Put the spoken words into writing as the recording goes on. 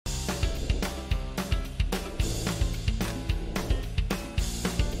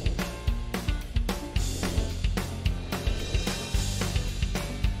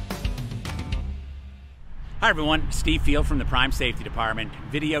Hi everyone, Steve Field from the Prime Safety Department,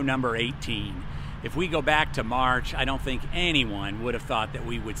 video number 18. If we go back to March, I don't think anyone would have thought that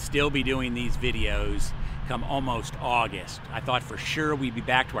we would still be doing these videos come almost August. I thought for sure we'd be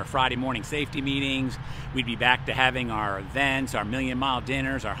back to our Friday morning safety meetings, we'd be back to having our events, our Million Mile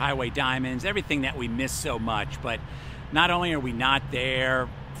dinners, our Highway Diamonds, everything that we miss so much. But not only are we not there,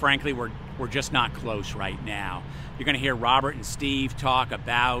 frankly, we're just not close right now. You're going to hear Robert and Steve talk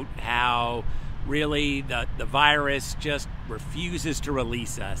about how really the virus just refuses to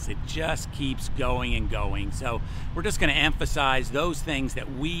release us. It just keeps going and going. So we're just going to emphasize those things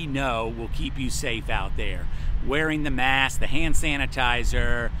that we know will keep you safe out there. Wearing the mask, the hand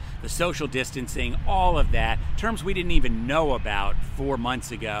sanitizer, the social distancing, all of that. Terms we didn't even know about 4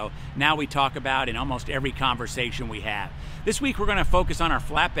 months ago. Now we talk about in almost every conversation we have. This week we're going to focus on our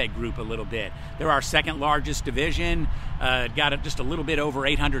flatbed group a little bit. They're our second largest division. Got just a little bit over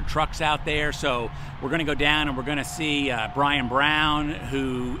 800 trucks out there. So we're going to go down and we're going to see Brian Brown,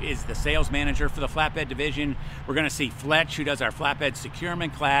 who is the sales manager for the flatbed division. We're going to see Fletch, who does our flatbed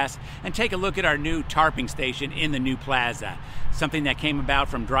securement class, and take a look at our new tarping station in the new plaza. Something that came about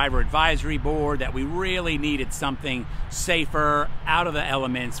from Driver Advisory Board, that we really needed something safer, out of the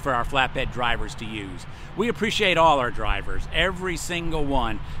elements for our flatbed drivers to use. We appreciate all our drivers, every single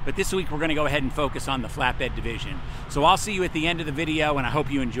one, but this week we're going to go ahead and focus on the flatbed division. So I'll see you at the end of the video, and I hope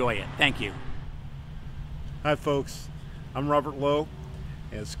you enjoy it. Thank you. Hi folks, I'm Robert Lowe,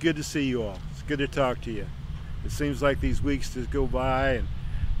 and it's good to see you all. It's good to talk to you. It seems like these weeks just go by, and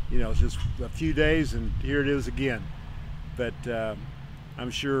it's just a few days and here it is again. But I'm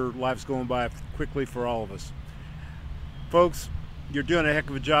sure life's going by quickly for all of us. Folks, you're doing a heck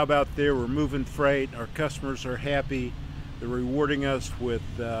of a job out there. We're moving freight. Our customers are happy. They're rewarding us with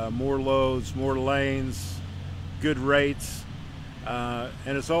more loads, more lanes, good rates,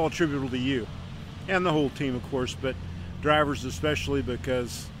 and it's all attributable to you and the whole team, of course, but drivers especially,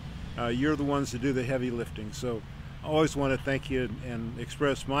 because you're the ones that do the heavy lifting. So I always want to thank you and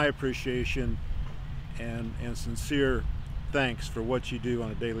express my appreciation and sincere thanks for what you do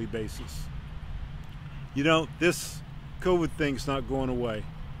on a daily basis. This COVID thing's not going away.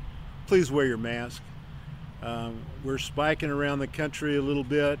 Please wear your mask. We're spiking around the country a little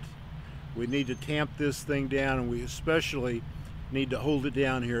bit. We need to tamp this thing down, and we especially need to hold it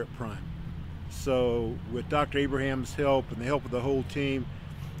down here at Prime. So with Dr. Abraham's help and the help of the whole team,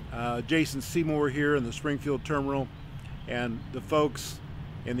 Jason Seymour here in the Springfield terminal, and the folks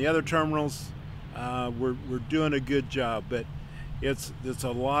in the other terminals, we're doing a good job, but it's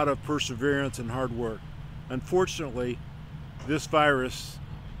a lot of perseverance and hard work. Unfortunately, this virus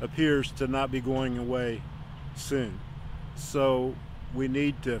appears to not be going away soon. So we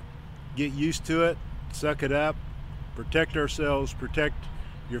need to get used to it, suck it up, protect ourselves, protect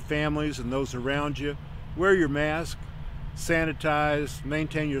your families and those around you. Wear your mask, sanitize,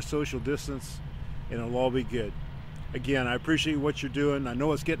 maintain your social distance, and it'll all be good. Again, I appreciate what you're doing. I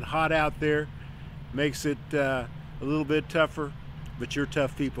know it's getting hot out there, makes it a little bit tougher, but you're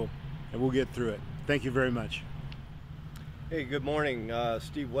tough people, and we'll get through it. Thank you very much. Hey, good morning.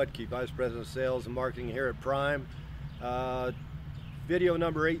 Steve Wetke, Vice President of Sales and Marketing here at Prime. Video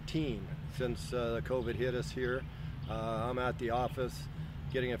number 18 since the COVID hit us here. I'm at the office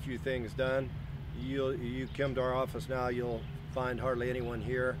getting a few things done. You come to our office now, you'll find hardly anyone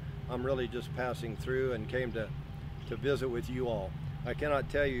here. I'm really just passing through and came to visit with you all. I cannot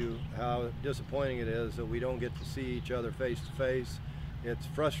tell you how disappointing it is that we don't get to see each other face to face. It's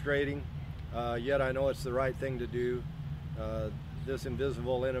frustrating, yet I know it's the right thing to do. This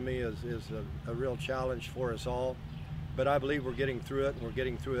invisible enemy is a real challenge for us all, but I believe we're getting through it, and we're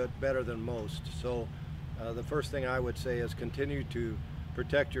getting through it better than most. So the first thing I would say is continue to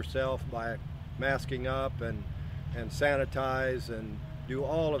protect yourself by masking up and sanitize and do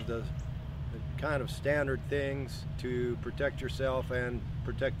all of the kind of standard things to protect yourself and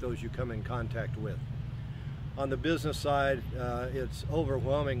protect those you come in contact with. On the business side, it's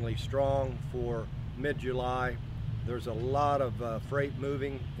overwhelmingly strong for mid-July. There's a lot of freight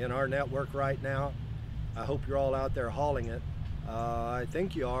moving in our network right now. I hope you're all out there hauling it. I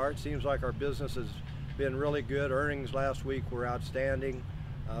think you are. It seems like our business has been really good. Earnings last week were outstanding.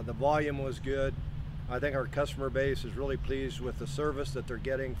 The volume was good. I think our customer base is really pleased with the service that they're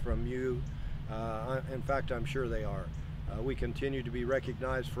getting from you. In fact, I'm sure they are. We continue to be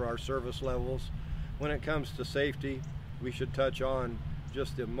recognized for our service levels. When it comes to safety, we should touch on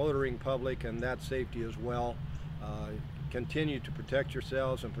just the motoring public and that safety as well. Continue to protect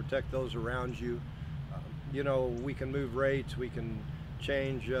yourselves and protect those around you. We can move rates, we can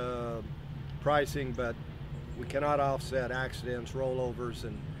change pricing, but we cannot offset accidents, rollovers,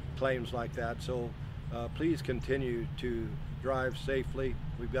 and claims like that. So please continue to drive safely.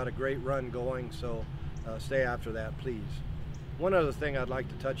 We've got a great run going, so stay after that, please. One other thing I'd like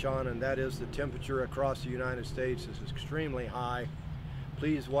to touch on, and that is the temperature across the United States is extremely high.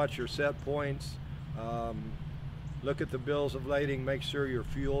 Please watch your set points. Look at the bills of lading, make sure you're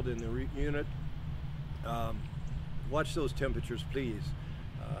fueled in the unit. Watch those temperatures, please.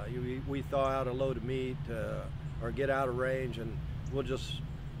 We thaw out a load of meat or get out of range and we'll just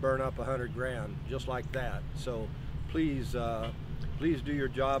burn up 100 grand just like that. So please do your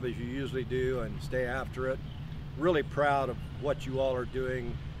job as you usually do and stay after it. Really proud of what you all are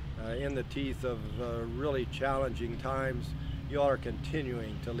doing in the teeth of really challenging times. You all are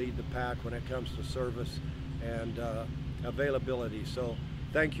continuing to lead the pack when it comes to service and availability. So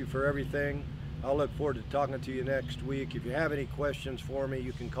thank you for everything. I'll look forward to talking to you next week. If you have any questions for me,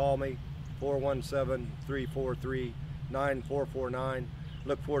 you can call me, 417-343-9449.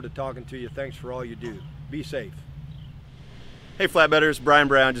 Look forward to talking to you. Thanks for all you do. Be safe. Hey Flatbedders, Brian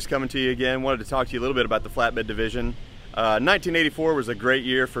Brown just coming to you again. Wanted to talk to you a little bit about the flatbed division. 1984 was a great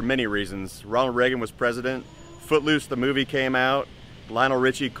year for many reasons. Ronald Reagan was president, Footloose the movie came out, Lionel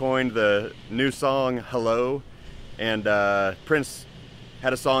Richie coined the new song Hello, and Prince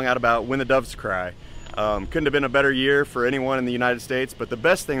had a song out about When the Doves Cry. Couldn't have been a better year for anyone in the United States, but the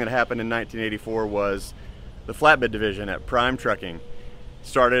best thing that happened in 1984 was the flatbed division at Prime Trucking.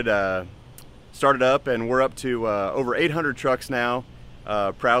 Started up, and we're up to over 800 trucks now.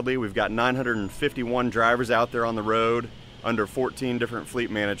 Proudly, we've got 951 drivers out there on the road under 14 different fleet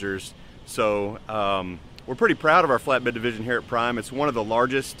managers. So we're pretty proud of our flatbed division here at Prime. It's one of the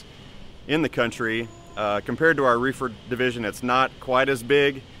largest in the country. Compared to our reefer division, it's not quite as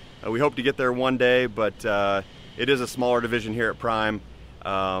big. We hope to get there one day, but it is a smaller division here at Prime.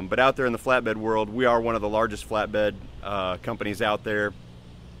 But out there in the flatbed world, we are one of the largest flatbed companies out there.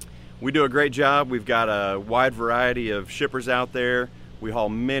 We do a great job. We've got a wide variety of shippers out there. We haul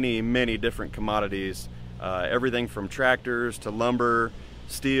many, many different commodities, everything from tractors to lumber,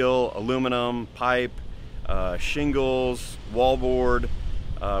 steel, aluminum, pipe, shingles, wallboard.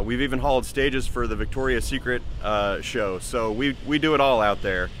 We've even hauled stages for the Victoria's Secret show. So we do it all out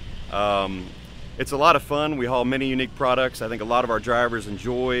there. It's a lot of fun. We haul many unique products. I think a lot of our drivers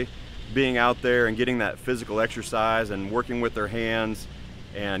enjoy being out there and getting that physical exercise and working with their hands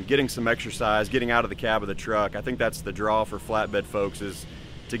and getting some exercise, getting out of the cab of the truck. I think that's the draw for flatbed folks, is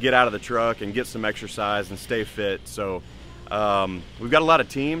to get out of the truck and get some exercise and stay fit. So we've got a lot of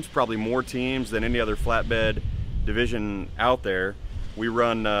teams, probably more teams than any other flatbed division out there. We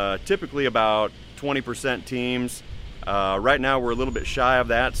run typically about 20% teams. Right now we're a little bit shy of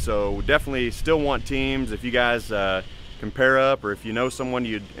that, so definitely still want teams. If you guys can pair up, or if you know someone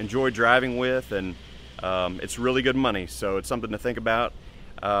you'd enjoy driving with, and it's really good money, so it's something to think about.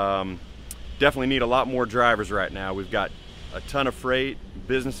 Definitely need a lot more drivers right now. We've got a ton of freight,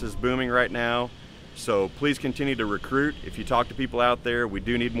 business is booming right now, so please continue to recruit. If you talk to people out there, we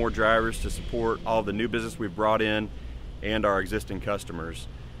do need more drivers to support all the new business we've brought in and our existing customers.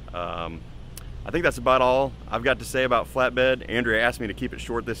 I think that's about all I've got to say about flatbed. Andrea asked me to keep it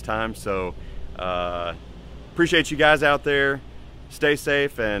short this time, so appreciate you guys out there. Stay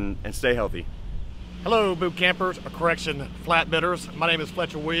safe and stay healthy. Hello, boot campers, or correction, flatbedders. My name is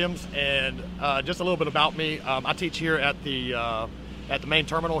Fletcher Williams, and just a little bit about me. I teach here at the main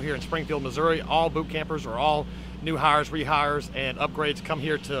terminal here in Springfield, Missouri. All boot campers, or all new hires, rehires, and upgrades come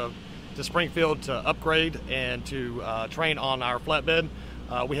here to Springfield to upgrade and to train on our flatbed.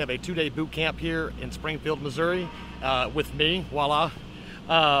 We have a 2-day boot camp here in Springfield, Missouri with me, voila.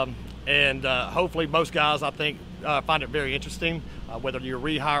 And hopefully most guys, I think, find it very interesting. Whether you're a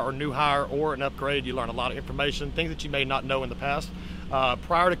rehire or new hire or an upgrade, you learn a lot of information, things that you may not know in the past.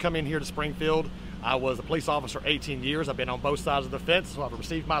 Prior to coming here to Springfield, I was a police officer 18 years. I've been on both sides of the fence, so I've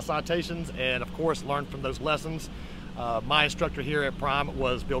received my citations and, of course, learned from those lessons. My instructor here at Prime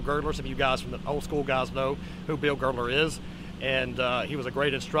was Bill Girdler. Some of you guys from the old school guys know who Bill Girdler is. And he was a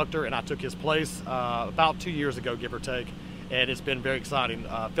great instructor, and I took his place about 2 years ago, give or take. And it's been very exciting.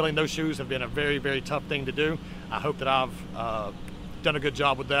 Filling those shoes have been a very, very tough thing to do. I hope that I've done a good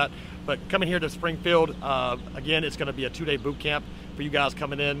job with that. But coming here to Springfield, again, it's gonna be a 2-day boot camp for you guys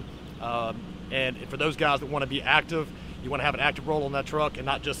coming in. And for those guys that wanna be active, you wanna have an active role on that truck and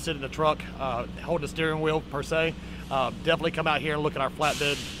not just sit in the truck holding the steering wheel per se. Definitely come out here and look at our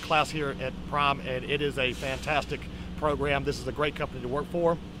flatbed class here at Prime, and it is a fantastic program. This is a great company to work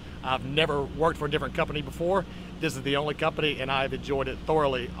for. I've never worked for a different company before. This is the only company, and I've enjoyed it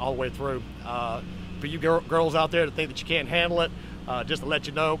thoroughly all the way through. For you girls out there that think that you can't handle it, just to let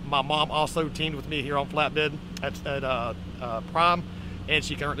you know, my mom also teamed with me here on flatbed at Prime, and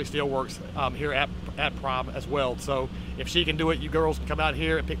she currently still works here at Prime as well. So if she can do it, you girls can come out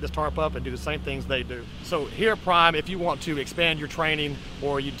here and pick this tarp up and do the same things they do. So here at Prime, if you want to expand your training,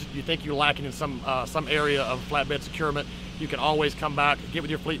 or you think you're lacking in some area of flatbed securement, you can always come back, get with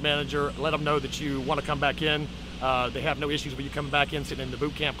your fleet manager, let them know that you want to come back in. They have no issues with you coming back in, sitting in the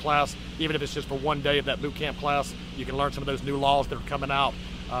boot camp class. Even if it's just for one day of that boot camp class, you can learn some of those new laws that are coming out,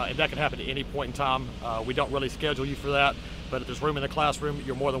 and that can happen at any point in time. We don't really schedule you for that, but if there's room in the classroom,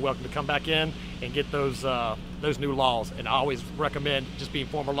 you're more than welcome to come back in and get those new laws. And I always recommend just being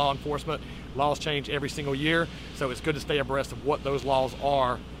former law enforcement. Laws change every single year, so it's good to stay abreast of what those laws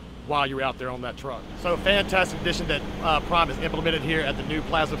are while you're out there on that truck. So fantastic addition that Prime has implemented here at the new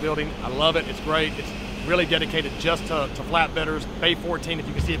Plaza building. I love it, it's great. It's really dedicated just to flatbedders. Bay 14, if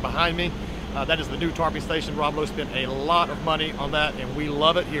you can see it behind me, that is the new tarping station. Rob Lowe spent a lot of money on that, and we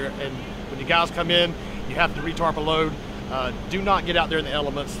love it here. And when you guys come in, you have to retarp a load. Do not get out there in the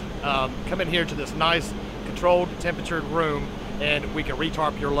elements. Come in here to this nice controlled temperatured room, and we can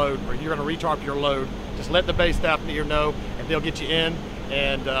retarp your load, or you're gonna retarp your load. Just let the base staff here know, and they'll get you in,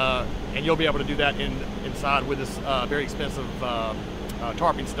 and you'll be able to do that inside with this very expensive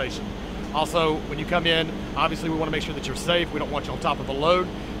tarping station. Also, when you come in, obviously we want to make sure that you're safe. We don't want you on top of a load,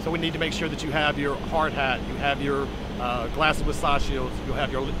 so we need to make sure that you have your hard hat, you have your glasses with side shields, you'll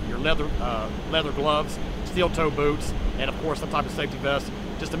have your leather gloves, steel toe boots, and of course some type of safety vest,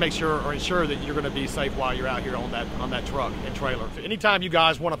 just to make sure or ensure that you're going to be safe while you're out here on that truck and trailer. So anytime you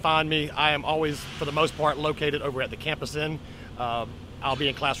guys want to find me, I am always, for the most part, located over at the Campus Inn. I'll be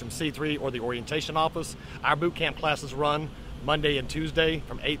in classroom C3 or the orientation office. Our boot camp classes run Monday and Tuesday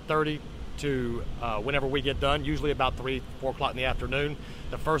from 8:30 to whenever we get done, usually about 3, 4 o'clock in the afternoon.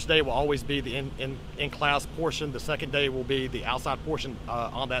 The first day will always be the in-class portion. The second day will be the outside portion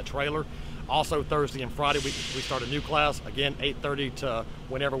on that trailer. Also Thursday and Friday we start a new class, again 8:30 to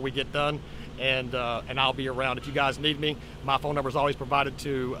whenever we get done, and I'll be around. If you guys need me, my phone number is always provided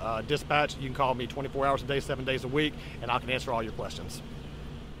to dispatch. You can call me 24 hours a day, 7 days a week, and I can answer all your questions.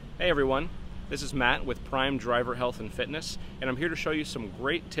 Hey everyone, this is Matt with Prime Driver Health and Fitness, and I'm here to show you some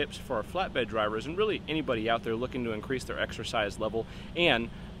great tips for our flatbed drivers and really anybody out there looking to increase their exercise level and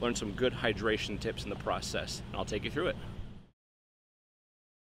learn some good hydration tips in the process. And I'll take you through it.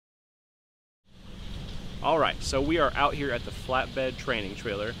 Alright, so we are out here at the flatbed training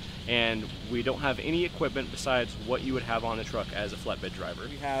trailer, and we don't have any equipment besides what you would have on the truck as a flatbed driver.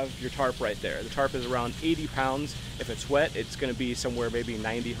 You have your tarp right there. The tarp is around 80 pounds. If it's wet, it's going to be somewhere maybe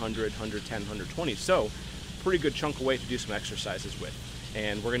 90, 100, 110, 120. So, pretty good chunk of weight to do some exercises with.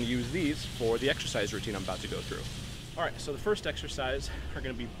 And we're going to use these for the exercise routine I'm about to go through. Alright, so the first exercise are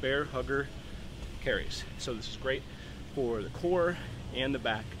going to be bear hugger carries. So this is great for the core and the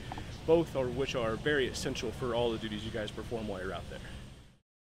back, both of which are very essential for all the duties you guys perform while you're out there.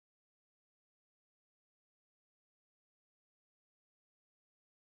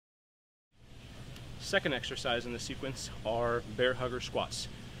 Second exercise in the sequence are bear hugger squats.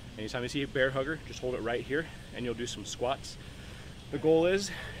 Anytime you see a bear hugger, just hold it right here and you'll do some squats. The goal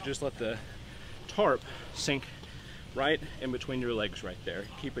is just let the tarp sink right in between your legs right there,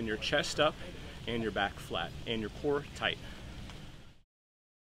 keeping your chest up and your back flat and your core tight.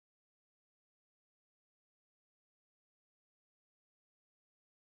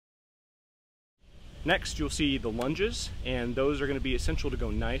 Next, you'll see the lunges, and those are going to be essential to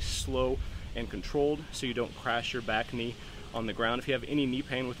go nice, slow, and controlled so you don't crash your back knee on the ground. If you have any knee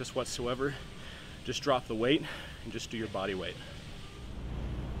pain with this whatsoever, just drop the weight and just do your body weight.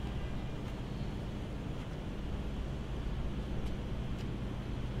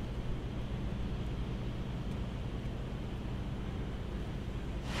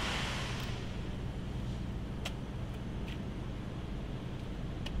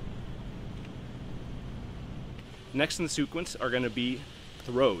 Next in the sequence are going to be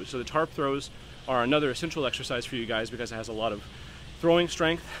throws. So the tarp throws are another essential exercise for you guys because it has a lot of throwing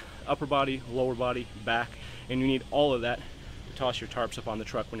strength, upper body, lower body, back, and you need all of that to toss your tarps up on the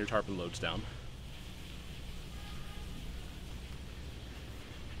truck when your tarping loads down.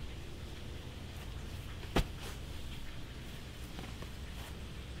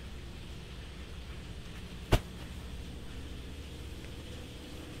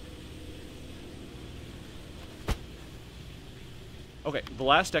 Okay, the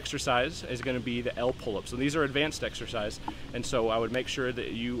last exercise is going to be the L pull-ups. So these are advanced exercise, and so I would make sure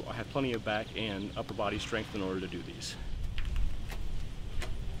that you have plenty of back and upper body strength in order to do these.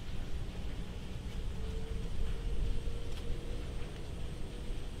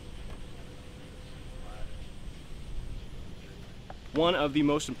 One of the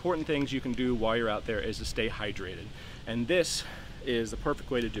most important things you can do while you're out there is to stay hydrated. And this is the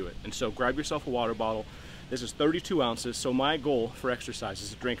perfect way to do it. And so grab yourself a water bottle. This is 32 ounces, so my goal for exercise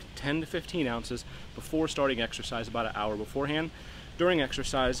is to drink 10 to 15 ounces before starting exercise, about an hour beforehand. During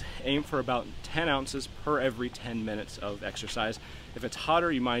exercise, aim for about 10 ounces per every 10 minutes of exercise. If it's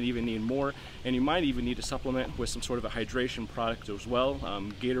hotter, you might even need more, and you might even need to supplement with some sort of a hydration product as well.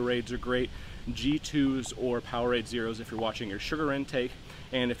 Gatorades are great, G2s or Powerade Zeros if you're watching your sugar intake.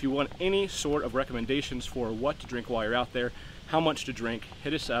 And if you want any sort of recommendations for what to drink while you're out there, how much to drink,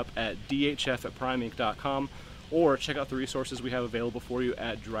 hit us up at dhf@primeinc.com or check out the resources we have available for you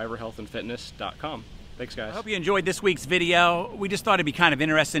at driverhealthandfitness.com. Thanks, guys. I hope you enjoyed this week's video. We just thought it'd be kind of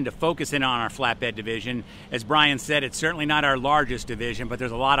interesting to focus in on our flatbed division. As Brian said, it's certainly not our largest division, but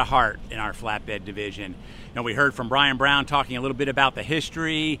there's a lot of heart in our flatbed division. Now, we heard from Brian Brown talking a little bit about the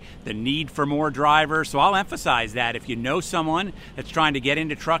history, the need for more drivers. So I'll emphasize that if you know someone that's trying to get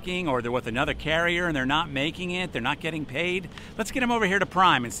into trucking, or they're with another carrier and they're not making it, they're not getting paid, let's get them over here to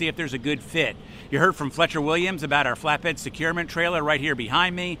Prime and see if there's a good fit. You heard from Fletcher Williams about our flatbed securement trailer right here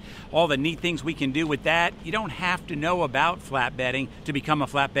behind me, all the neat things we can do with that. You don't have to know about flatbedding to become a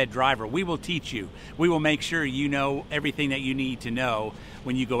flatbed driver. We will teach you. We will make sure you know everything that you need to know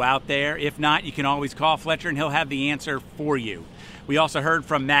when you go out there. If not, you can always call Fletcher and he'll have the answer for you. We also heard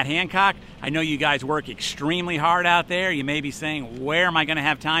from Matt Hancock. I know you guys work extremely hard out there. You may be saying, where am I going to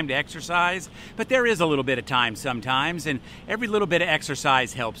have time to exercise? But there is a little bit of time sometimes, and every little bit of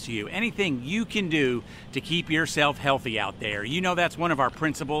exercise helps you. Anything you can do to keep yourself healthy out there. You know that's one of our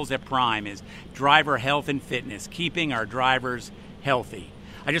principles at Prime is driver health and fitness, keeping our drivers healthy.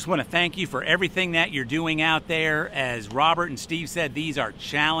 I just want to thank you for everything that you're doing out there. As Robert and Steve said, these are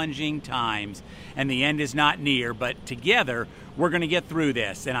challenging times and the end is not near, but together we're going to get through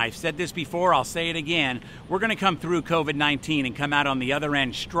this. And I've said this before, I'll say it again. We're going to come through COVID-19 and come out on the other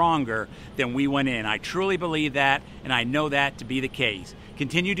end stronger than we went in. I truly believe that, and I know that to be the case.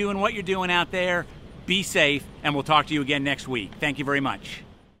 Continue doing what you're doing out there. Be safe, and we'll talk to you again next week. Thank you very much.